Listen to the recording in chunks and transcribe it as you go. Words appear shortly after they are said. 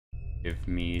Give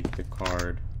me the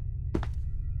card.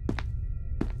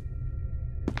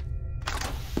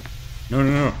 No,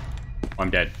 no, no. I'm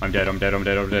dead. I'm dead. I'm dead. I'm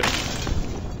dead. I'm dead.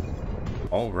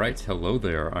 Alright, hello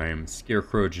there. I am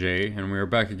ScarecrowJ, and we are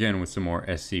back again with some more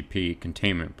SCP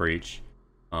Containment Breach.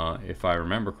 If I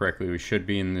remember correctly, we should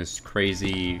be in this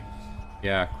crazy...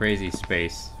 yeah, crazy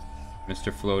space.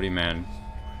 Mr. Floaty Man.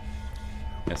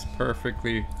 Yes,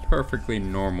 perfectly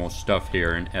normal stuff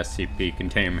here in SCP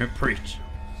Containment Breach.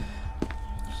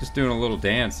 Just doing a little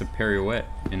dance, a pirouette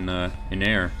in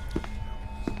air.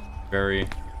 Very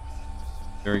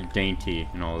dainty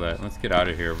and all that. Let's get out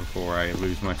of here before I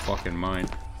lose my fucking mind.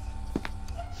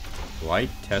 Light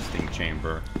testing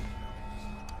chamber.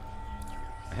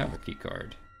 I have a key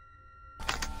card.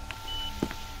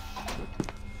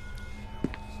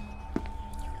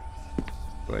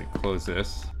 Go ahead, close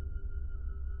this.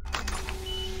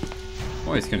 I'm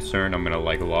always concerned I'm gonna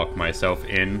like lock myself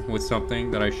in with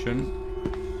something that I shouldn't.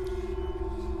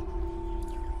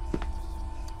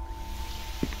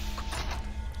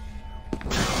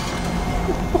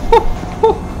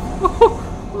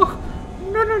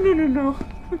 No.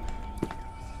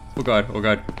 Oh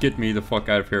god, get me the fuck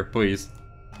out of here, please.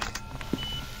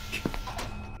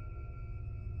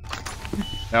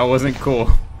 That wasn't cool.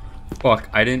 Fuck,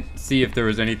 I didn't see if there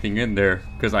was anything in there,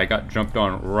 because I got jumped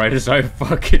on right as I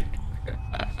fucking...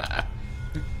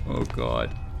 Oh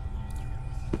god.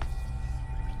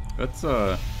 Let's,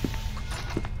 go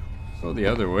the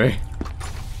other way.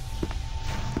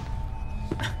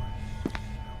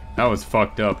 That was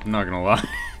fucked up, I'm not gonna lie.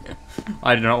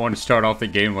 I did not want to start off the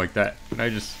game like that. Can I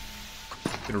just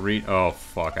get a read? Oh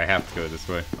fuck, I have to go this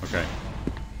way. Okay.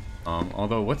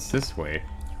 Although, what's this way?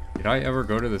 Did I ever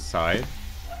go to the side?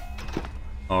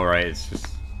 Alright, it's just...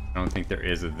 I don't think there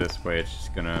is a this way, it's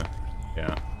just gonna...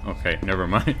 yeah. Okay, never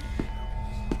mind.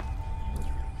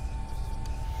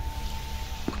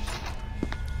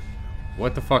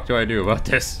 What the fuck do I do about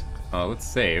this? Let's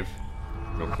save.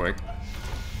 Real quick.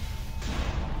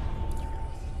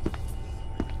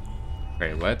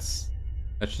 Okay, let's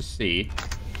just see.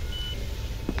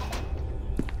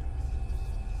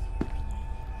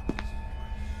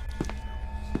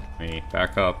 Let me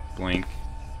back up, blink.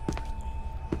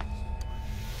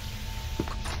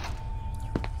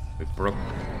 It broke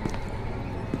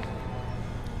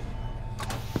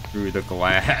through the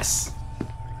glass.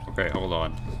 Okay, hold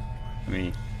on. Let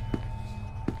me...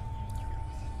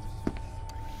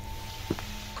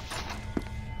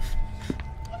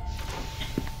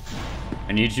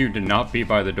 I need you to not be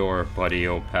by the door, buddy,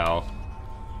 old pal.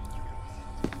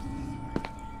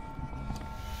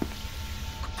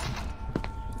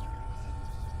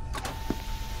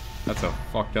 That's a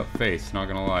fucked up face, not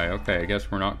gonna lie. Okay, I guess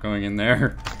we're not going in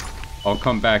there. I'll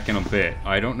come back in a bit.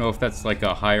 I don't know if that's like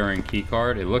a higher end key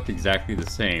card. It looked exactly the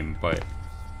same, but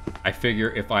I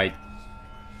figure if I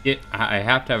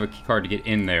have to have a key card to get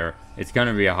in there, it's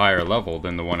gonna be a higher level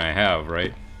than the one I have,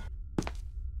 right?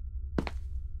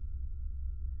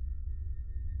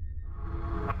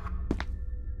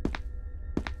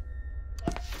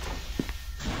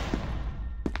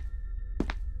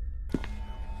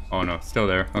 Oh no, still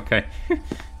there. Okay.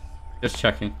 Just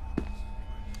checking.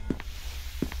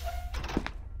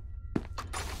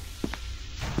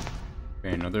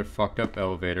 Okay, another fucked up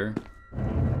elevator.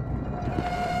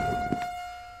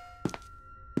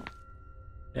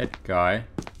 Dead guy.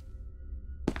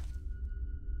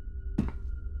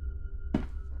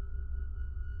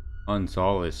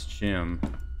 Gonzalez Gym.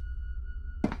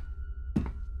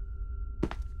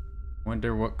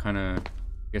 Wonder what kind of...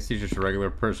 I guess he's just regular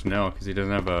personnel because he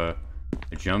doesn't have a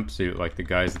jumpsuit like the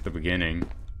guys at the beginning.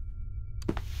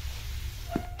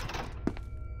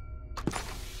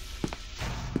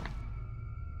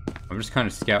 I'm just kind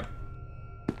of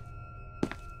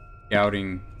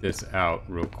scouting this out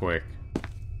real quick.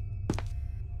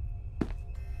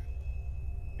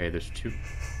 Okay, there's two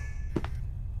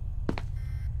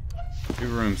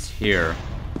rooms here.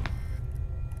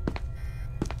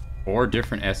 4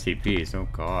 different SCPs, oh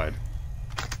god.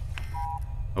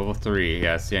 Level 3,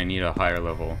 yeah, see, I need a higher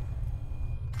level.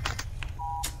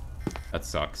 That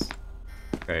sucks.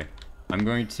 Okay, I'm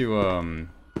going to,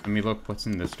 let me look what's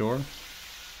in this door.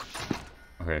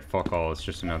 Okay, fuck all, it's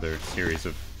just another series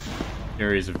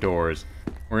of doors.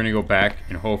 We're gonna go back,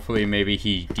 and hopefully maybe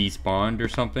he despawned or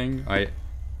something. I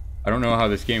don't know how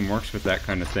this game works with that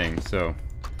kind of thing, so...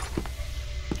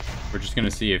 we're just gonna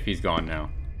see if he's gone now.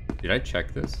 Did I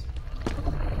check this?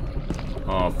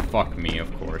 Oh, fuck me,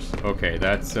 of course. Okay,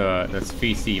 that's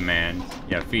Feces Man.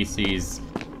 Yeah, Feces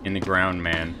in the ground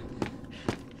man.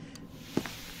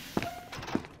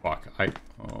 Fuck,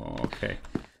 oh, okay.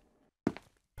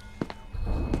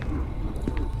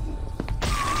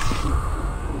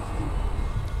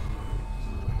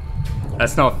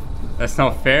 That's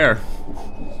not fair.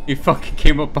 He fucking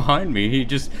came up behind me. He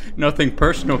just nothing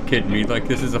personal kid me like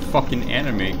this is a fucking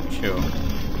anime show.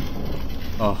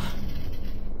 Oh.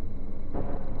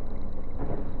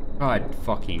 God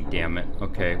fucking damn it.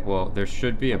 Okay, well there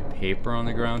should be a paper on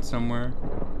the ground somewhere.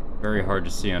 Very hard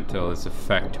to see until this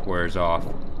effect wears off.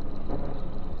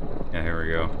 Yeah, here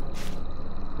we go.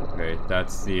 Okay,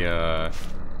 that's the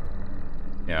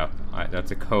yeah,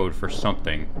 that's a code for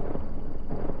something.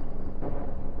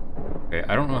 Okay,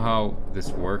 I don't know how this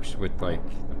works with, like,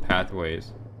 the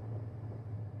pathways.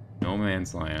 No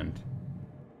man's land.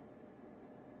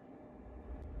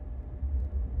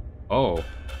 Oh.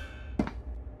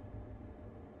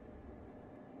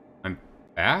 I'm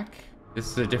back?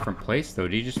 This is a different place, though.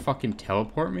 Did you just fucking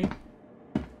teleport me?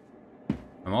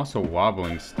 I'm also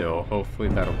wobbling still. Hopefully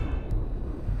that'll...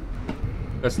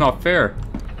 That's not fair.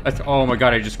 That's... Oh my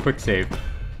god, I just quick saved.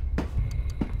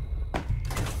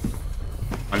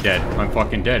 I'm dead. I'm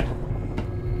fucking dead.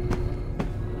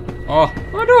 Oh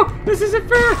no! This isn't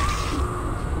fair!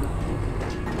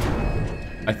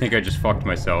 I think I just fucked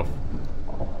myself.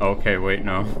 Okay, wait,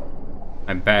 no.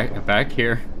 I'm back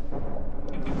here.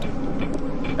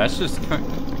 That's just kind...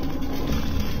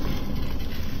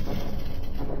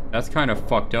 That's kind of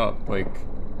fucked up, like...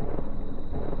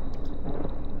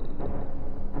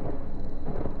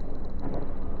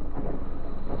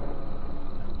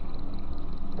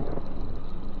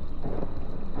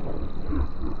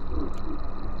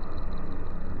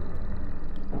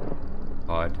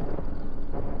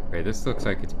 Okay, this looks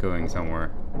like it's going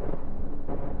somewhere.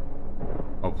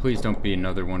 Oh, please don't be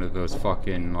another one of those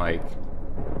fucking, like...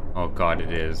 Oh god,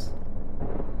 it is.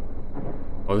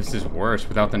 Oh, this is worse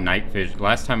without the night vision.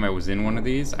 Last time I was in one of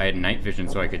these, I had night vision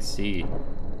so I could see.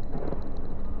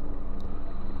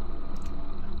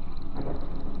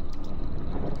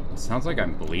 It sounds like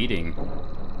I'm bleeding.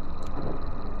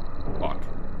 Fuck.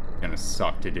 It's gonna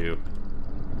suck to do.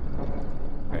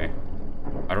 Okay.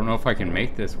 I don't know if I can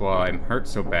make this while I'm hurt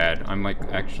so bad. I'm like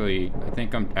actually, I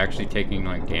think I'm actually taking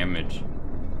like damage.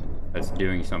 That's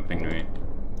doing something to me.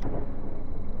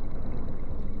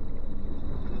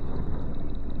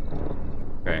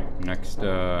 Okay, next,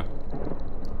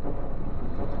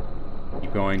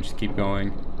 keep going, just keep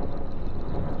going.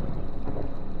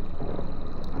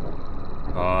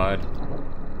 God.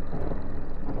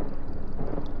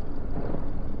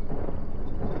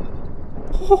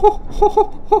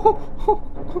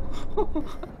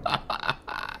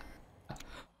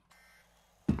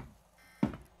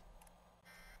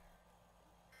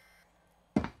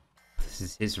 This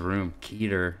is his room.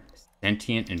 Keter,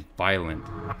 sentient and violent.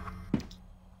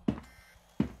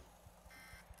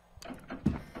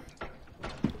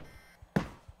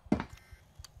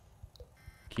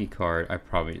 Key card.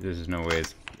 This is no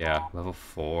ways. Yeah, level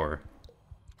 4.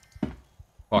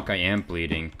 Fuck, I am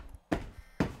bleeding.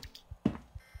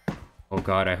 Oh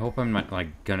god, I hope I'm not like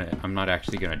I'm not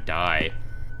actually gonna die.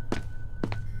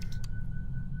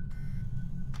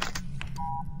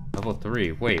 Level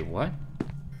 3. Wait, what?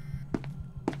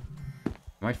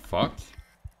 Am I fucked?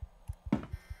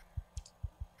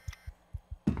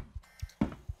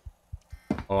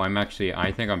 Oh,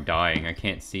 I think I'm dying. I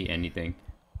can't see anything.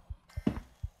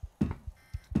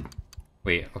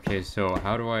 Wait, okay, so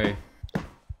how do I'm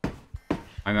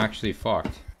actually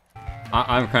fucked.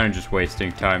 I'm kind of just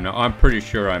wasting time now. I'm pretty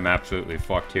sure I'm absolutely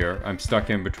fucked here. I'm stuck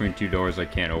in between two doors I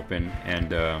can't open,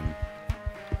 and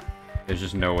there's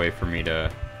just no way for me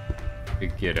to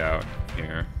get out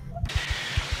here.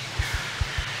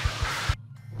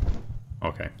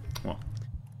 Okay, well,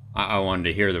 I wanted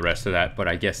to hear the rest of that, but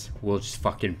I guess we'll just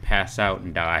fucking pass out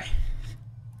and die.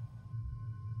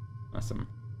 Awesome.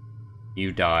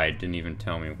 You died, didn't even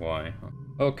tell me why.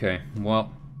 Okay,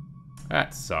 well,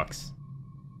 that sucks.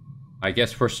 I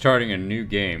guess we're starting a new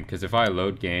game, because if I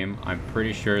load game, I'm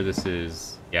pretty sure this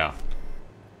is... Yeah.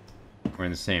 We're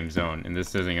in the same zone, and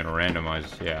this isn't going to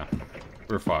randomize. Yeah.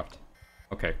 We're fucked.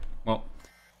 Okay, well,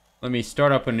 let me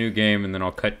start up a new game, and then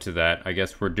I'll cut to that. I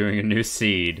guess we're doing a new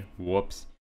seed. Whoops.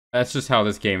 That's just how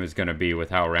this game is going to be with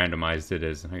how randomized it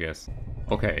is, I guess.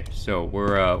 Okay, so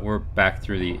we're back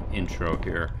through the intro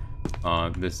here.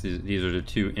 These are the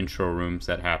two intro rooms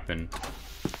that happen.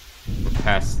 We're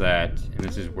past that, and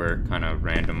this is where it kind of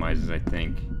randomizes, I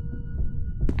think.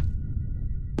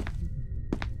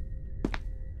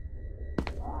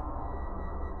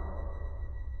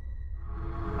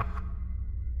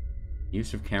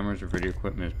 Use of cameras or video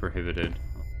equipment is prohibited.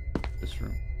 This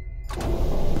room.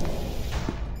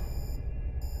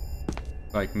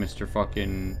 Like Mr.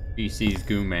 fucking BC's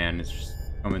Goo Man is just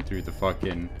coming through the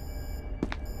fucking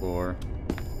floor.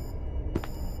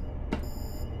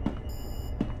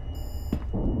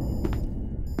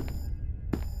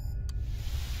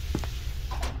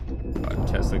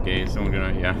 someone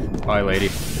gonna... Yeah. Bye, lady.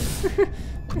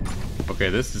 Okay,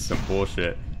 this is some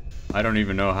bullshit. I don't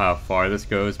even know how far this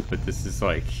goes, but this is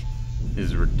like... This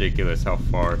is ridiculous how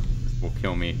far this will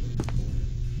kill me.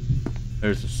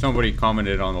 There's somebody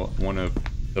commented on one of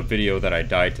the video that I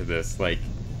died to this. Like,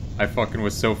 I fucking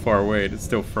was so far away, it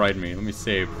still fried me. Let me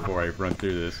save before I run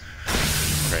through this.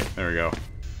 Okay, there we go.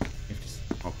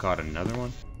 Oh god, another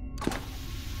one?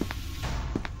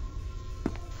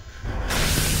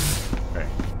 Okay.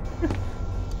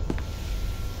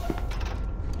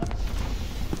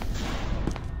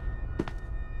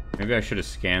 Maybe I should have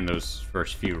scanned those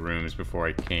first few rooms before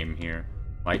I came here.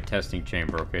 Light testing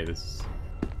chamber. Okay, this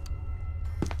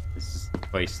is the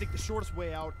place. I think the shortest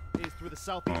way out is through the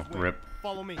southeast wing. Rip.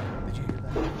 Follow me. Did you hear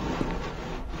that?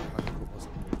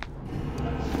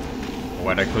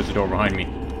 Why'd I close the door behind me?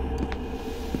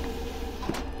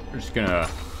 We're just gonna...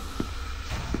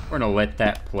 We're gonna let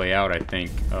that play out, I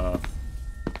think.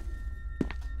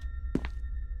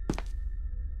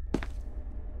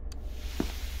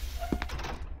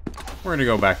 We're gonna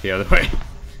go back the other way.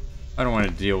 I don't want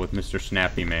to deal with Mr.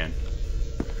 Snappy Man.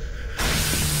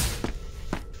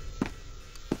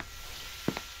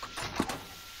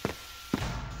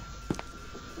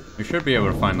 We should be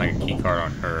able to find like a key card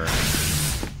on her.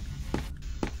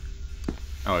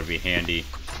 That would be handy.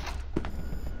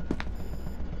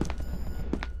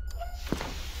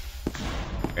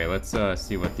 Okay, let's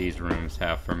see what these rooms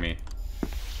have for me.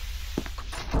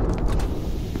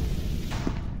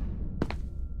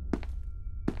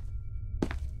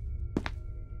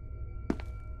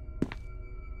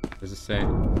 What does it say?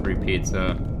 Free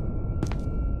pizza.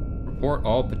 Report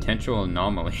all potential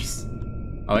anomalies.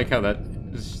 I like how that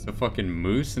is just a fucking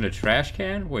moose in a trash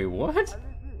can? Wait, what?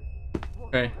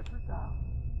 Okay.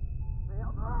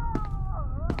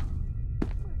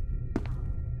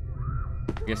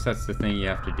 I guess that's the thing you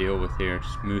have to deal with here.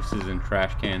 Just mooses and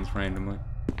trash cans randomly.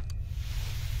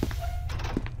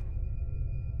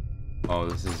 Oh,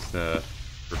 this is the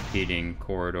repeating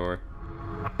corridor.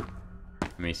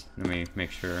 Let me make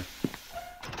sure.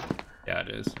 Yeah, it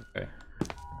is. Okay.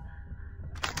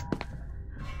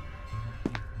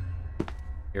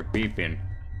 You're beeping.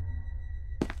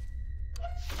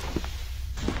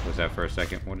 What was that for a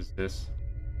second? What is this?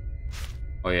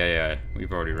 Oh yeah,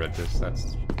 we've already read this.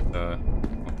 That's the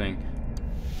whole thing.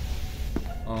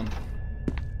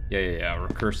 Yeah.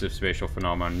 Recursive spatial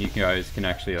phenomenon. You guys can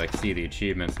actually like see the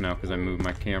achievements now because I moved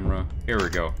my camera. Here we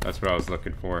go. That's what I was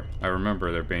looking for. I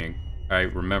remembered there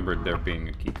being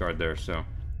a key card there, so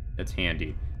it's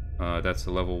handy. That's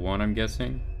the level 1, I'm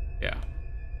guessing. Yeah.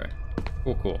 Okay.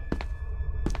 Cool.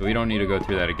 So we don't need to go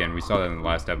through that again. We saw that in the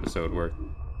last episode where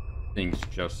things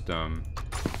just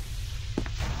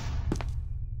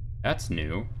That's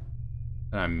new.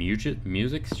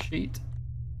 Music sheet.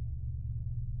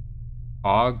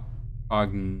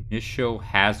 Ognisho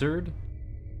hazard.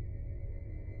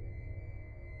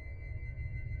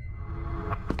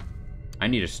 I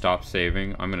need to stop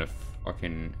saving. I'm gonna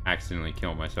fucking accidentally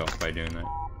kill myself by doing that.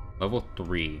 Level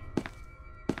 3.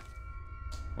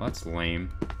 Well, that's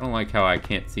lame. I don't like how I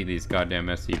can't see these goddamn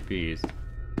SCPs.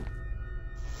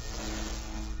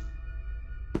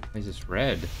 Why is this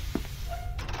red?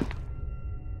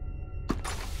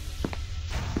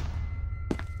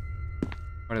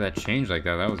 Why did that change like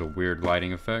that? That was a weird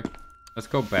lighting effect. Let's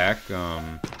go back.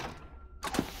 I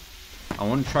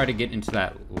want to try to get into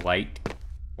that light,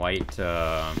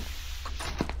 whatever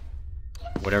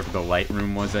the light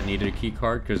room was that needed a key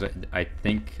card, because I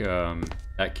think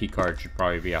that key card should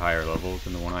probably be a higher level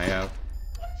than the one I have.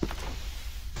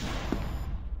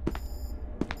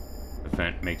 The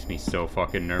vent makes me so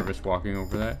fucking nervous walking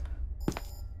over that.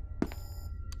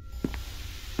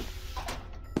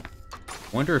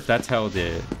 Wonder if that's how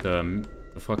the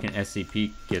fucking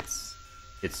SCP gets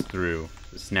through.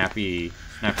 The snappy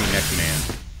neck man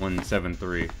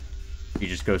 173. He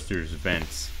just goes through his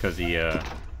vents because he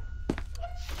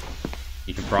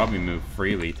can probably move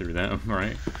freely through them,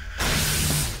 right?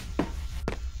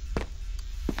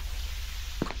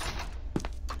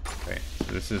 Okay,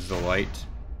 so this is the light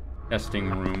testing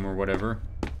room or whatever.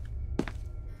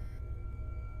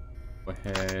 Go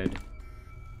ahead.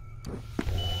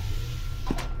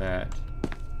 That.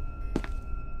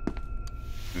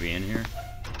 Are we in here?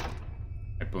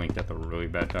 I blinked at the really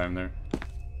bad time there.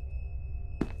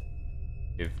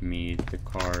 Give me the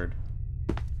card.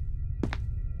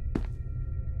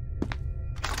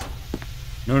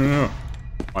 No.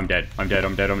 I'm dead.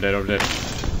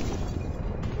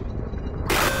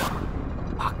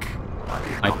 Fuck.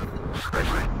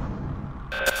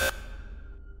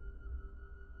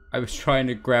 I was trying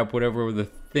to grab whatever the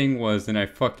thing was, and I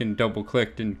fucking double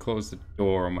clicked and closed the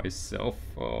door on myself.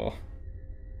 Oh.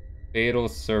 Fatal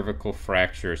cervical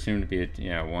fracture, assumed to be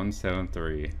yeah,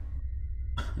 173.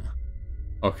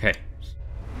 Okay.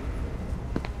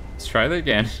 Let's try that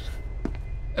again.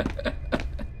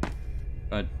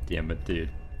 God damn it, dude.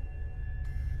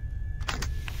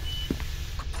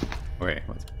 Okay,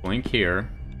 let's blink here.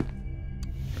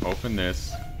 Open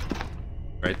this.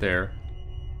 Right there.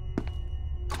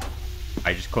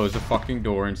 I just closed the fucking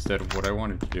door instead of what I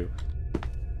wanted to do.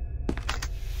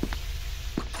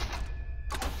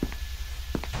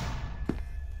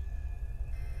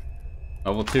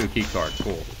 Level 2 keycard,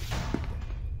 cool.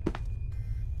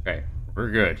 Okay, we're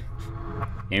good.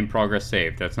 Game progress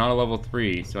saved. That's not a level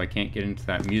 3, so I can't get into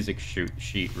that music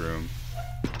sheet room.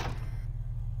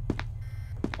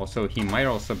 Also, he might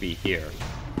also be here.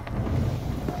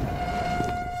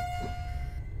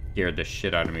 Scared the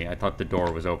shit out of me. I thought the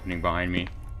door was opening behind me.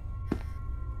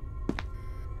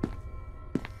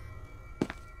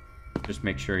 Just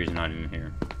make sure he's not in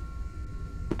here.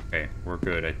 Okay, we're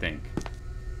good, I think.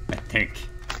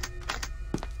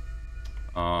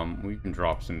 We can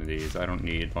drop some of these. I don't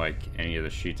need, like, any of the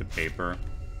sheets of paper.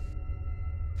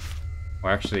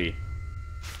 Well, actually...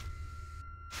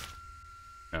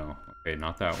 No. Okay,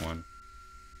 not that one.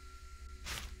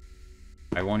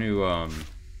 I want to,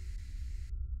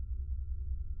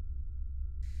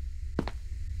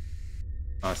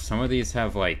 some of these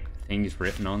have, like, things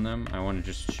written on them. I want to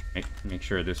just make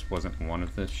sure this wasn't one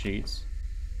of the sheets.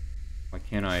 Why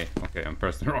can't I... Okay, I'm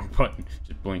pressing the wrong button.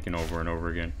 Just blinking over and over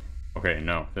again. Okay,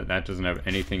 no. That doesn't have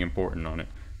anything important on it.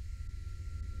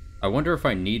 I wonder if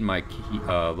I need my key,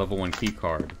 level 1 key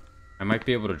card. I might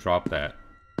be able to drop that.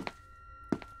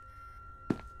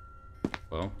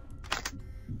 Well,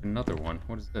 another one.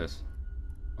 What is this?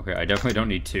 Okay, I definitely don't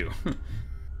need 2.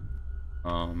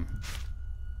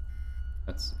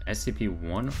 That's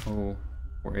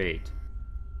SCP-1048.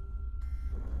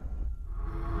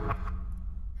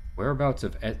 Whereabouts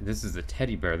of... This is the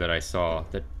teddy bear that I saw.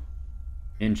 That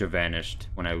ninja vanished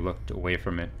when I looked away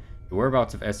from it. The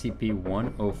whereabouts of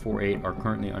SCP-1048 are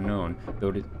currently unknown, though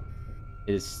it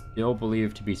is still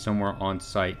believed to be somewhere on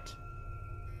site.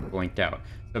 Blinked out.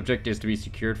 Subject is to be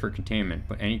secured for containment,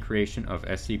 but any creation of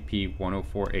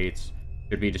SCP-1048s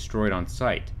should be destroyed on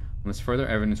site. Unless further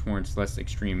evidence warrants less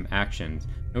extreme actions,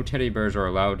 no teddy bears are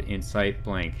allowed in site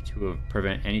blank to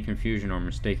prevent any confusion or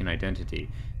mistaken identity.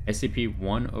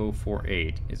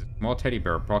 SCP-1048 is a small teddy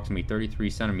bear approximately 33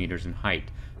 centimeters in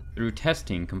height. Through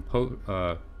testing,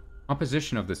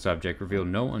 composition of the subject revealed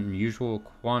no unusual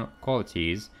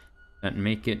qualities that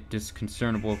make it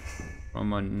discernible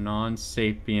from a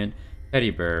non-sapient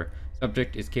teddy bear.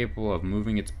 Subject is capable of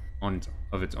moving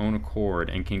of its own accord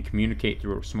and can communicate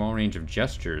through a small range of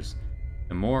gestures.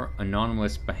 The more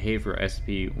anomalous behavior of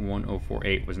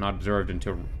SCP-1048 was not observed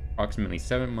until approximately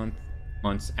 7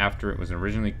 months after it was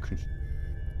originally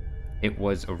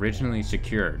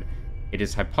secured. It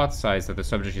is hypothesized that the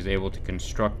subject is able to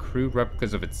construct crude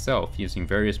replicas of itself using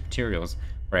various materials,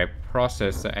 by a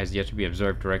process that has yet to be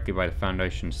observed directly by the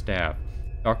Foundation staff.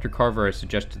 Dr. Carver has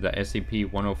suggested that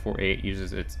SCP-1048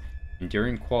 uses its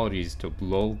enduring qualities to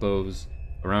lull those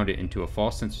around it into a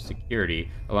false sense of security,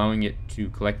 allowing it to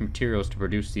collect materials to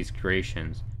produce these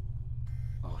creations.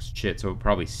 Oh shit, so it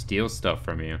probably steals stuff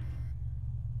from you.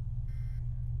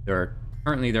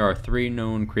 Currently there are 3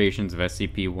 known creations of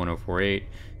SCP-1048,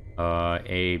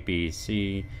 A, B,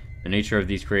 C. The nature of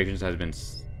these creations has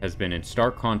been in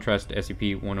stark contrast to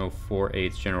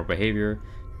SCP-1048's general behavior,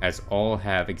 as all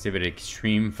have exhibited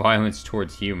extreme violence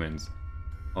towards humans.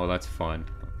 Oh, that's fun.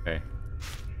 Okay.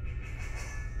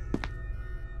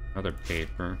 Another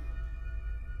paper.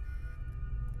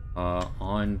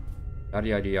 On yada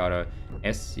yada yada,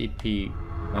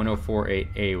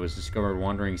 SCP-1048-A was discovered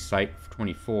wandering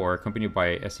Site-24, accompanied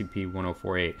by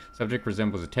SCP-1048. Subject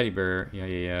resembles a teddy bear.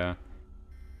 Yeah.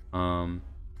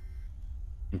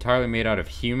 Entirely made out of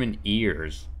human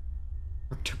ears.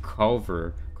 Dr.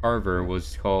 Carver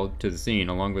was called to the scene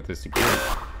along with the security.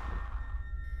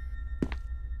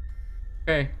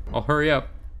 Okay, I'll hurry up.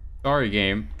 Sorry,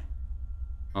 game.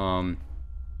 The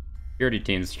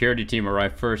security team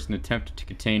arrived first and attempted to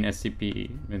contain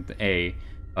SCP-A.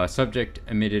 Subject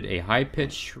emitted a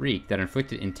high-pitched shriek that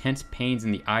inflicted intense pains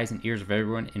in the eyes and ears of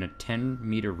everyone in a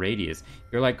 10-meter radius.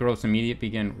 Ear-like growths immediately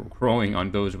began growing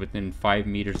on those within 5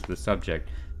 meters of the subject,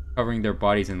 covering their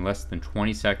bodies in less than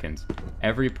 20 seconds.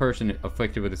 Every person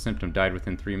afflicted with the symptom died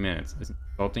within 3 minutes,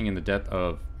 resulting in the death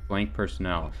of blank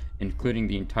personnel, including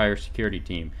the entire security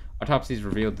team. Autopsies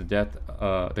revealed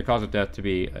the cause of death to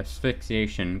be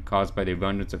asphyxiation caused by the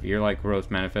abundance of ear-like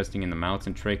growths manifesting in the mouths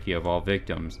and trachea of all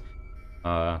victims.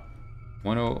 10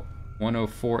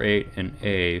 1048 and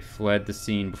A fled the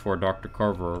scene before Dr.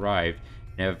 Carver arrived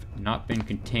and have not been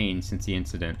contained since the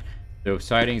incident, though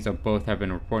sightings of both have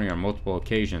been reported on multiple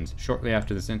occasions. Shortly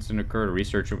after this incident occurred, a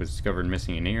researcher was discovered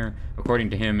missing an ear. According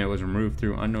to him, it was removed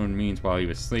through unknown means while he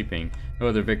was sleeping. No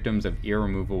other victims of ear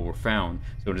removal were found,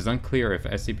 so it is unclear if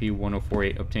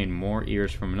SCP-1048 obtained more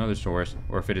ears from another source,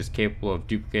 or if it is capable of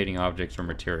duplicating objects or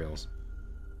materials.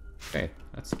 Okay,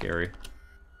 that's scary.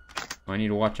 I need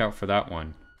to watch out for that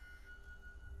one.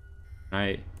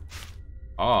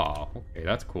 Oh, okay,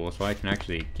 that's cool. So I can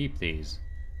actually keep these.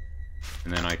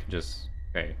 And then I can just...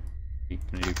 Okay. Can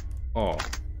I do... Oh,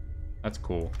 that's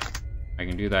cool. I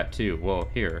can do that too. Well,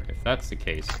 here, if that's the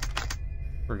case,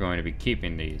 we're going to be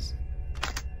keeping these.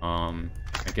 I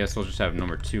guess I'll just have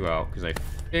number 2 out, because I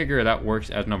figure that works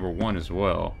as number 1 as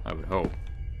well, I would hope.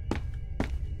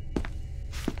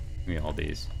 Give me all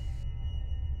these.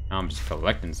 Now I'm just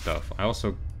collecting stuff. I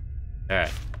also... That.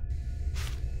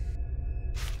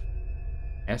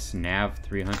 SNav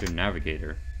 300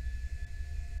 Navigator.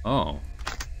 Oh.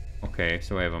 Okay,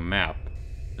 so I have a map.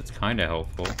 That's kind of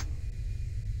helpful.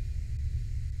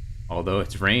 Although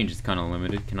its range is kind of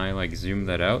limited. Can I, like, zoom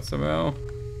that out somehow?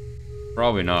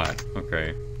 Probably not.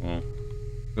 Okay, well,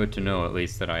 good to know at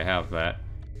least that I have that.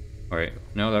 Alright,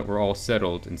 now that we're all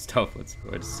settled and stuff, let's go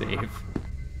ahead and save.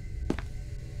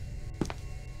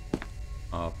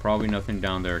 Probably nothing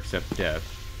down there except death.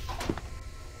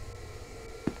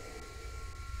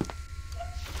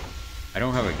 I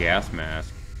don't have a gas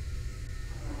mask.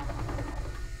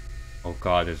 Oh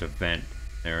god, there's a vent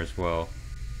there as well.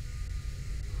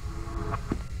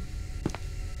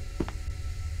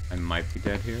 I might be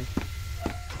dead here.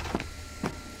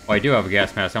 Oh, I do have a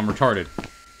gas mask. I'm retarded.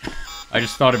 I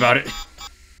just thought about it.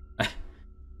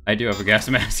 I do have a gas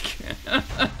mask.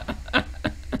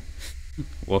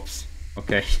 Whoops.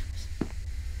 Okay.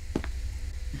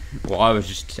 Well, I was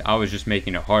just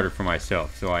making it harder for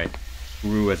myself, so I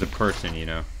grew as a person, you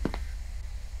know.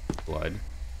 Blood.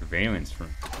 Surveillance from...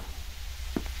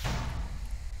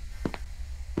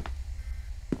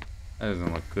 That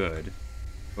doesn't look good.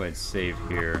 Go ahead and save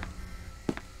here.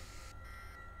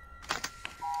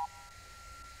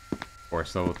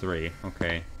 Force level 3.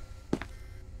 Okay.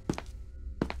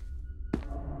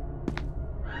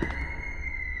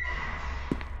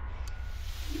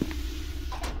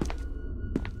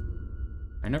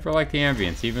 I never like the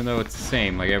ambience, even though it's the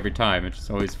same, like every time. It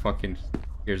just always fucking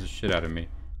scares the shit out of me.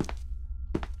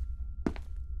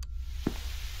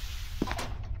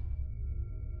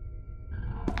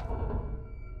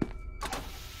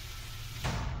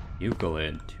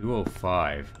 Euclid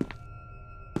 205.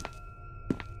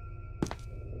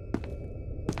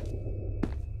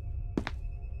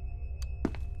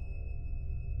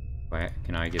 Wait,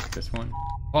 can I get this one?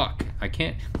 Fuck! I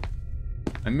can't.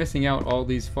 I'm missing out all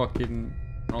these fucking...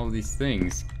 all these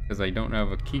things because I don't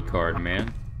have a key card,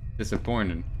 man.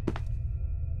 Disappointing.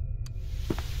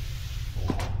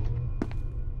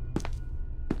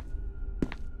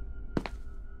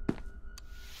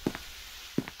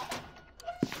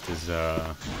 This is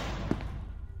oh,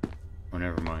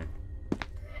 never mind.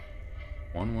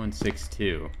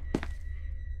 1162.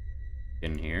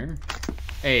 In here?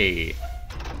 Hey.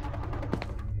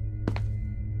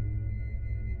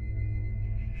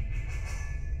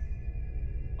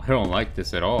 I don't like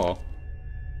this at all.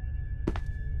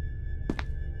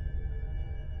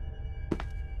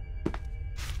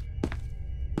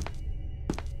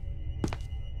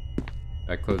 Did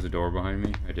I close the door behind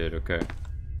me? I did, okay.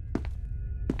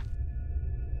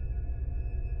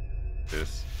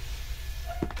 This.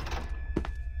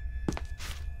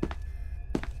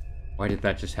 Why did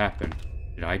that just happen?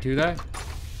 Did I do that?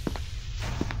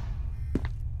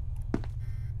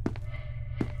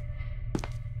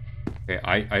 Okay,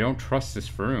 I don't trust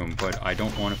this room, but I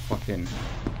don't want to fucking...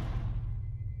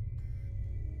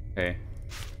 Okay.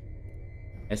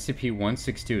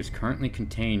 SCP-162 is currently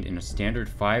contained in a standard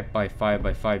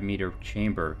 5x5x5 meter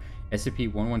chamber.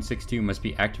 SCP-1162 must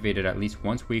be activated at least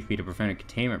once weekly to prevent a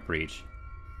containment breach.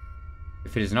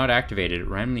 If it is not activated, it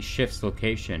randomly shifts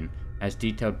location, as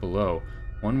detailed below.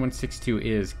 1162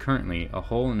 is, currently, a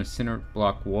hole in a cinder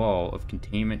block wall of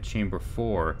Containment Chamber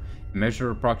 4,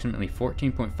 measure approximately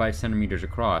 14.5 centimeters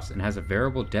across, and has a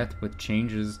variable depth with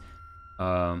changes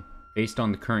based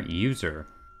on the current user.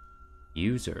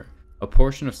 A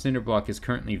portion of cinder block is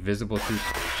currently visible through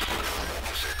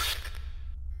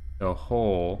the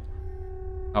hole.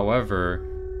 However,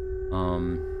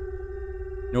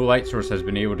 no light source has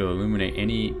been able to illuminate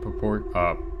any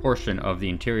portion of the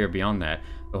interior beyond that.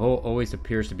 The hole always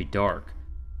appears to be dark.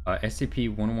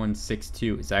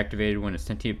 SCP-1162 is activated when a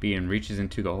sentient being reaches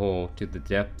into the hole to the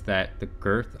depth that the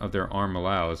girth of their arm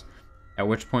allows, at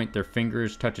which point their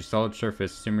fingers touch a solid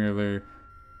surface similar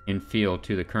in feel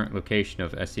to the current location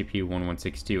of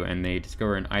SCP-1162, and they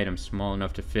discover an item small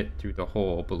enough to fit through the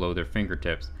hole below their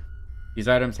fingertips. These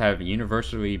items have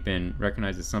universally been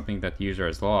recognized as something that the user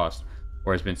has lost,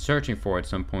 or has been searching for at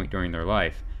some point during their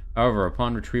life. However,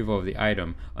 upon retrieval of the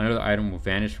item, another item will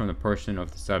vanish from the person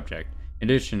of the subject. In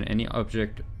addition, any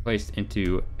object placed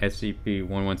into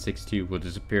SCP-1162 will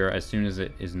disappear as soon as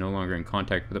it is no longer in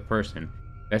contact with the person.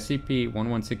 If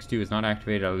SCP-1162 is not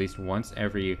activated at least once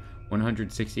every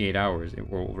 168 hours, it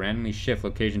will randomly shift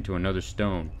location to another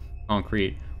stone,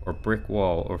 concrete, or brick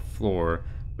wall or floor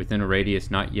within a radius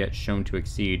not yet shown to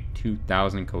exceed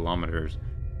 2,000 kilometers.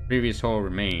 The previous hole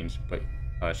remains, but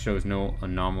shows no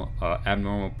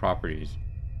abnormal properties.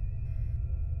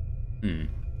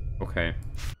 Okay.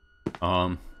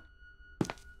 Do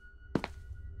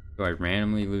I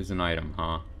randomly lose an item,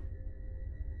 huh?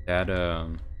 That, I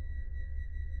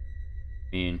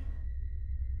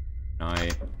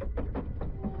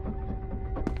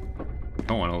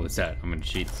don't want to lose that. I'm gonna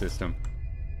cheat the system.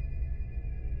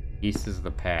 Pieces of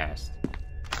the past.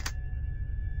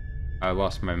 I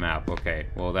lost my map. Okay,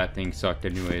 well that thing sucked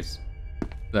anyways.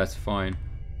 That's fine.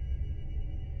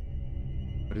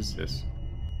 What is this?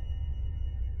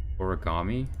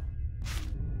 Origami?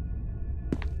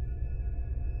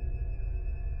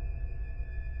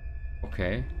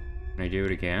 Okay. Can I do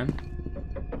it again?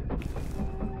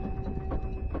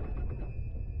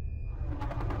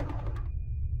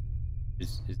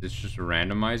 Is this just a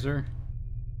randomizer?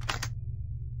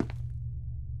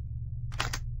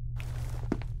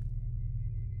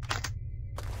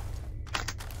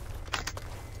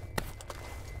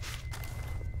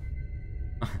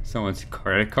 Someone's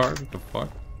credit card? What the fuck?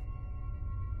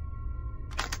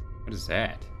 What is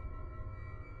that?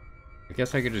 I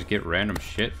guess I could just get random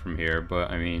shit from here, but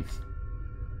I mean,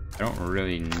 I don't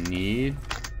really need.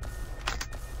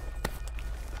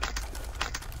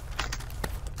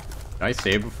 Did I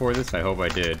save before this? I hope I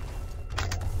did.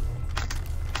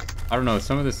 I don't know, a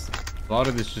lot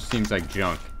of this just seems like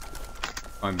junk.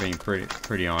 If I'm being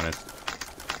pretty honest.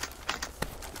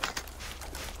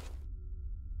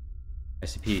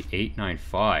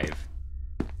 SCP-895.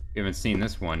 We haven't seen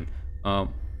this one. I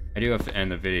do have to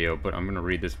end the video, but I'm gonna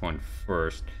read this one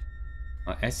first.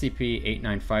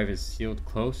 SCP-895 is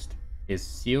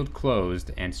sealed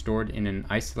closed and stored in an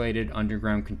isolated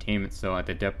underground containment cell at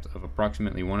the depth of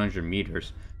approximately 100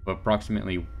 meters.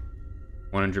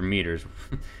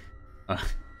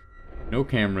 No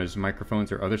cameras,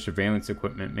 microphones, or other surveillance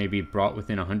equipment may be brought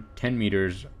within 10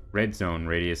 meters red zone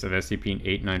radius of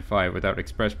SCP-895 without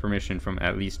express permission from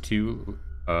at least two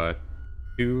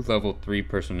level 3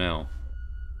 personnel.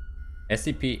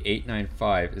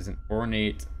 SCP-895 is an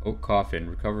ornate oak coffin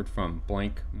recovered from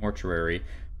blank mortuary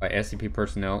by SCP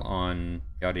personnel on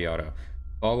yada yada.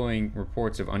 Following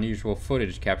reports of unusual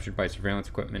footage captured by surveillance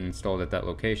equipment installed at that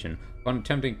location, upon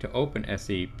attempting to open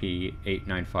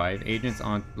SCP-895, agents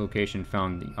on location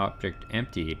found the object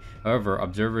empty. However,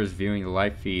 observers viewing the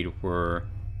live feed were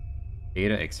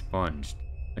data expunged.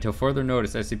 Until further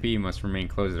notice, SCP must remain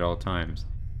closed at all times.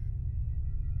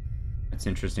 That's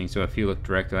interesting. So if you look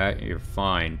directly at it, you're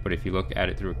fine, but if you look at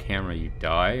it through a camera, you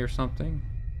die or something?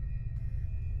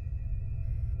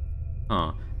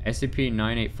 Huh.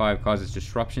 SCP-985 causes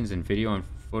disruptions in video and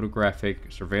photographic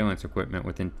surveillance equipment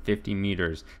within 50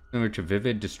 meters, similar to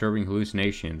vivid, disturbing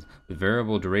hallucinations, with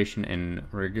variable duration and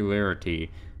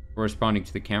regularity corresponding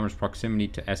to the camera's proximity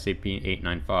to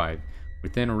SCP-895.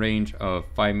 Within a range of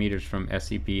 5 meters from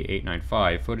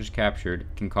SCP-895, footage captured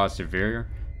can cause severe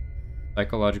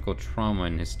psychological trauma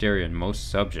and hysteria in most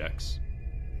subjects.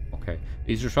 Okay.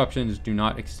 These disruptions do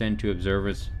not extend to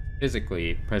observers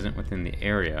physically present within the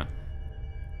area.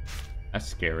 That's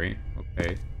scary.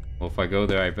 Okay. Well, if I go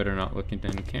there, I better not look into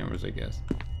any cameras, I guess.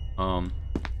 Let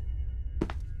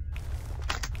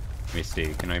me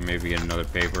see. Can I maybe get another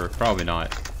paper? Probably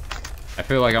not. I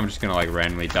feel like I'm just gonna, like,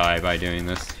 randomly die by doing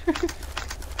this.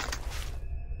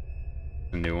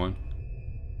 A new one.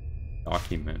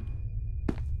 Document.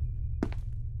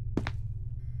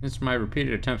 Since my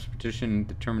repeated attempts to petition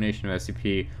the termination of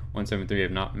SCP-173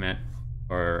 have not met,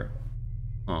 or...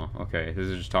 Oh, okay. This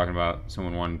is just talking about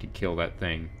someone wanting to kill that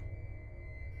thing.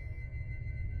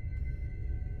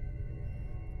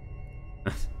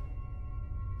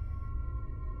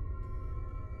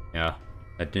 Yeah,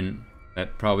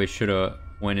 that probably should have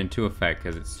went into effect,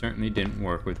 because it certainly didn't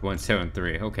work with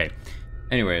 173. Okay.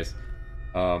 Anyways,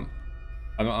 I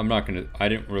I'm not gonna, I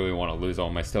didn't really want to lose all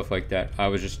my stuff like that. I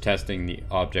was just testing the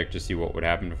object to see what would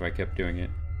happen if I kept doing it.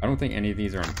 I don't think any of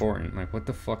these are important. Like, what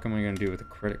the fuck am I gonna do with a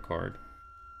credit card?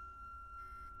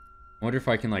 I wonder if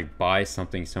I can, like, buy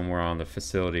something somewhere on the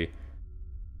facility.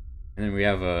 And then we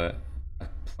have a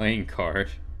playing card,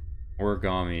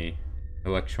 origami,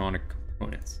 electronic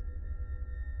components.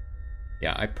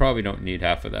 Yeah, I probably don't need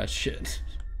half of that shit,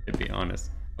 to be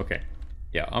honest. Okay.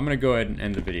 Yeah, I'm gonna go ahead and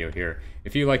end the video here.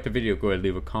 If you like the video, go ahead and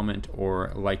leave a comment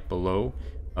or like below.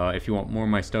 If you want more of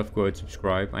my stuff, go ahead and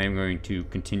subscribe. I am going to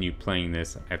continue playing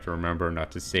this. I have to remember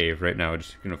not to save right now. I'm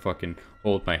just gonna fucking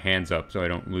hold my hands up so I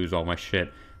don't lose all my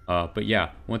shit. But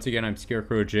yeah, once again, I'm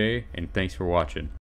ScarecrowJ, and thanks for watching.